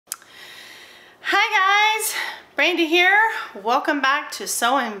Hi guys, Brandy here. Welcome back to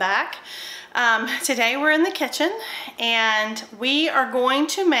Sewing Back. Today we're in the kitchen and we are going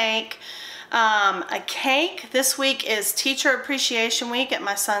to make a cake. This week is Teacher Appreciation Week at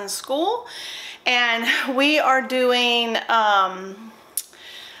my son's school, and we are doing they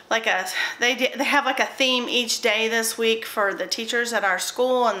have like a theme each day this week for the teachers at our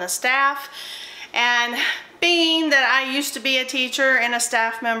school and the staff. And being that I used to be a teacher and a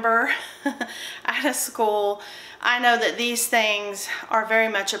staff member at a school, I know that these things are very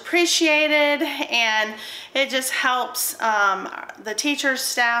much appreciated, and it just helps the teachers,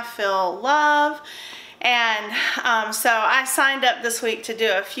 staff feel love. And so I signed up this week to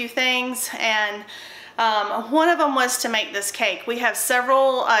do a few things, and one of them was to make this cake. We have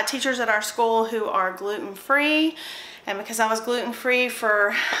several teachers at our school who are gluten-free, and because I was gluten-free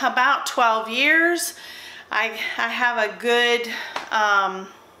for about 12 years, I have a good, I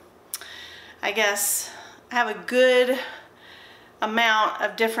have a good amount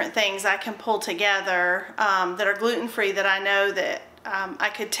of different things I can pull together that are gluten-free that I know that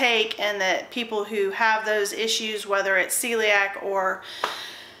I could take, and that people who have those issues, whether it's celiac or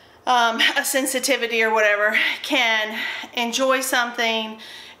a sensitivity or whatever, can enjoy something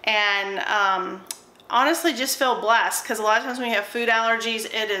and honestly just feel blessed, because a lot of times when you have food allergies,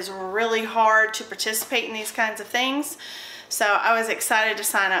 it is really hard to participate in these kinds of things. So I was excited to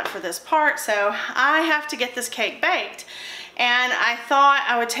sign up for this part. So I have to get this cake baked, and I thought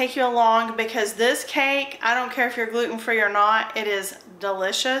I would take you along because this cake, I don't care if you're gluten-free or not, it is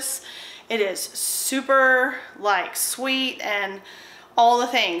delicious. It is super like sweet and all the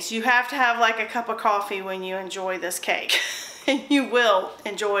things. You have to have like a cup of coffee when you enjoy this cake. And you will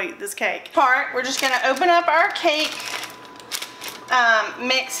enjoy this cake. We're just going to open up our cake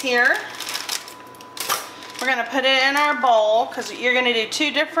mix here. We're going to put it in our bowl because you're going to do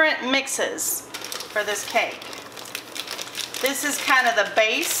two different mixes for this cake. This is kind of the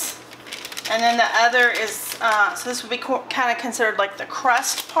base, and then the other is, so this would be kind of considered like the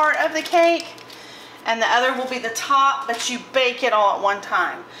crust part of the cake, and the other will be the top, but you bake it all at one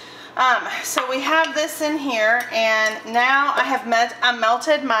time. So we have this in here, and now I have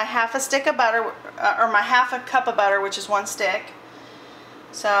melted my half a stick of butter, or my half a cup of butter, which is one stick.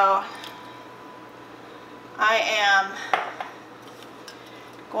 So I am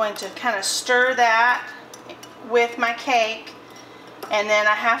going to kind of stir that with my cake, and then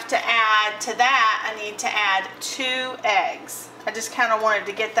I have to add to that, I need to add 2 eggs. I just kind of wanted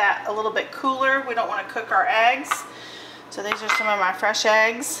to get that a little bit cooler. We don't want to cook our eggs. So these are some of my fresh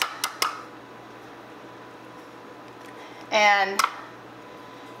eggs. And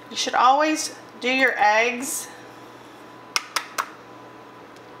you should always do your eggs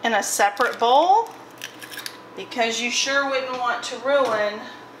in a separate bowl, because you sure wouldn't want to ruin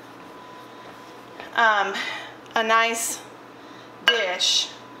a nice dish.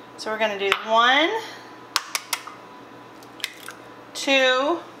 So we're going to do 1,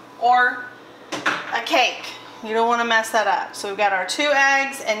 2, or a cake. You don't want to mess that up. So we've got our 2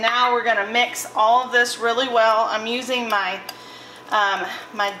 eggs, and now we're going to mix all of this really well. I'm using my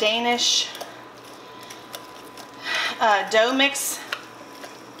my Danish dough mix,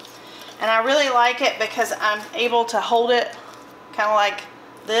 and I really like it because I'm able to hold it kind of like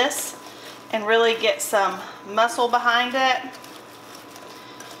this and really get some muscle behind it.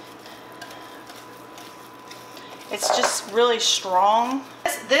 It's just really strong.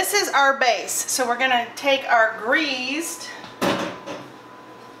 This is our base. So we're going to take our greased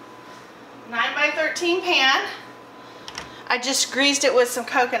 9x13 pan. I just greased it with some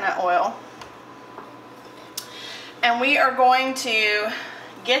coconut oil. And we are going to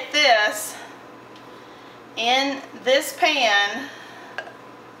get this in this pan,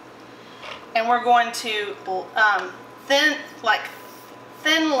 and we're going to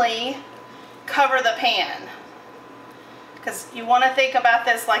thinly cover the pan. Because you want to think about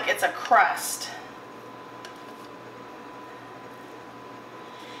this like it's a crust.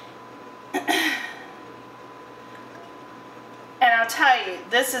 And I'll tell you,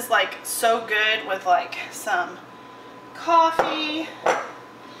 this is like so good with like some coffee.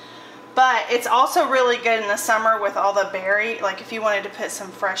 But it's also really good in the summer with all the berry, like if you wanted to put some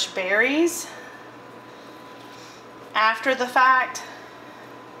fresh berries after the fact,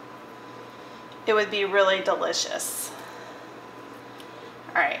 it would be really delicious.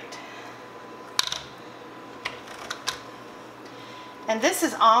 Alright. And this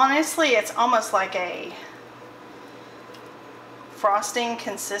is honestly, it's almost like a frosting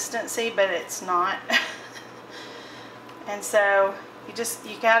consistency, but it's not. And so you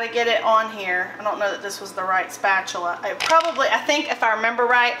got to get it on here. I don't know that this was the right spatula. I think if I remember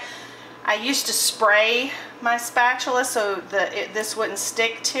right, I used to spray my spatula so that this wouldn't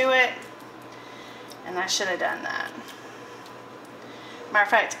stick to it, and I should have done that. Matter of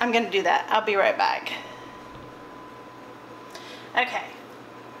fact, I'm going to do that. I'll be right back. Okay.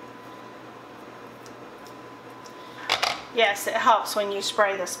 Yes, it helps when you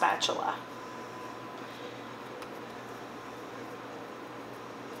spray the spatula.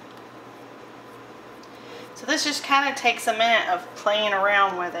 So this just kind of takes a minute of playing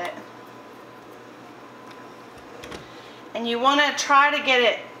around with it. And you want to try to get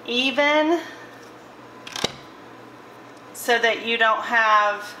it even so that you don't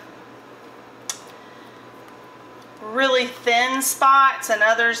have really thin spots and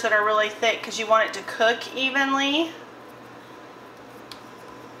others that are really thick, because you want it to cook evenly.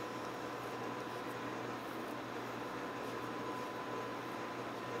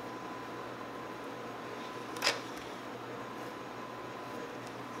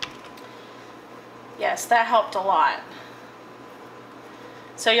 Yes, that helped a lot.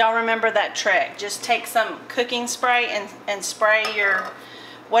 So y'all remember that trick. Just take some cooking spray and spray your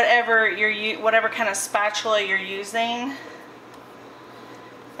whatever kind of spatula you're using,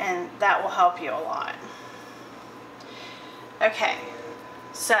 and that will help you a lot. Okay,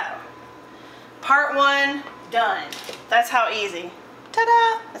 so part 1 done. That's how easy.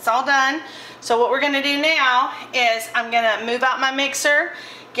 Ta-da! It's all done. So what we're going to do now is I'm going to move out my mixer,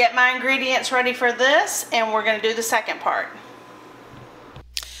 get my ingredients ready for this, and we're going to do the second part.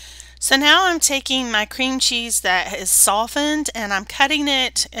 So now I'm taking my cream cheese that is softened and I'm cutting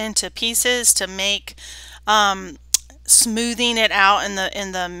it into pieces to make smoothing it out in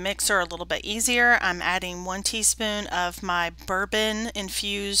the mixer a little bit easier. I'm adding 1 teaspoon of my bourbon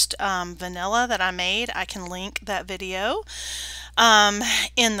infused vanilla that I made. I can link that video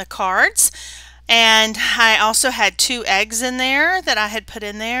in the cards. And I also had 2 eggs in there that I had put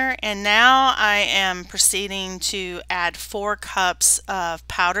in there, and now I am proceeding to add 4 cups of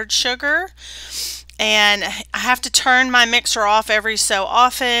powdered sugar. And I have to turn my mixer off every so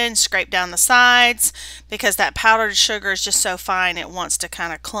often, scrape down the sides, because that powdered sugar is just so fine it wants to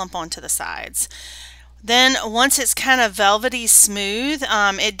kind of clump onto the sides. Then once it's kind of velvety smooth,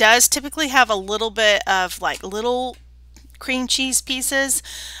 it does typically have a little bit of like little cream cheese pieces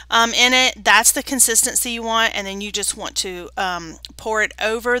in it. That's the consistency you want, and then you just want to pour it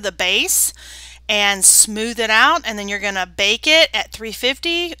over the base and smooth it out, and then you're gonna bake it at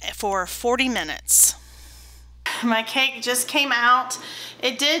 350 for 40 minutes. My cake just came out.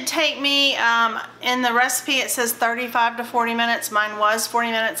 It did take me, in the recipe it says 35 to 40 minutes. Mine was 40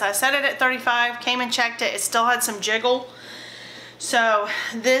 minutes. I set it at 35, came and checked it. It still had some jiggle. So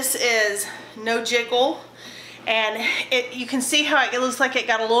this is no jiggle. And you can see how it looks like it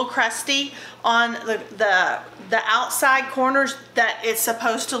got a little crusty on the outside corners. That it's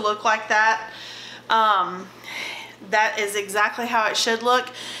supposed to look like that. That is exactly how it should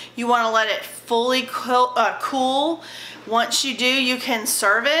look. You want to let it fully cool. Once you do, you can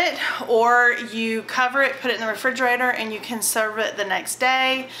serve it, or you cover it, put it in the refrigerator, and you can serve it the next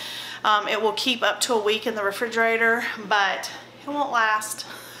day. It will keep up to a week in the refrigerator, but it won't last.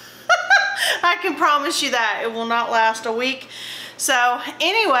 I can promise you that it will not last a week. So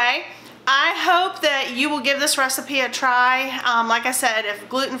anyway, I hope that you will give this recipe a try. Like I said, if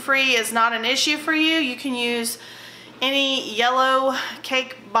gluten-free is not an issue for you, you can use any yellow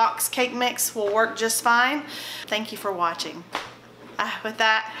box cake mix will work just fine. Thank you for watching. With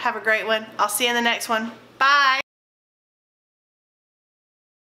that, have a great one. I'll see you in the next one. Bye.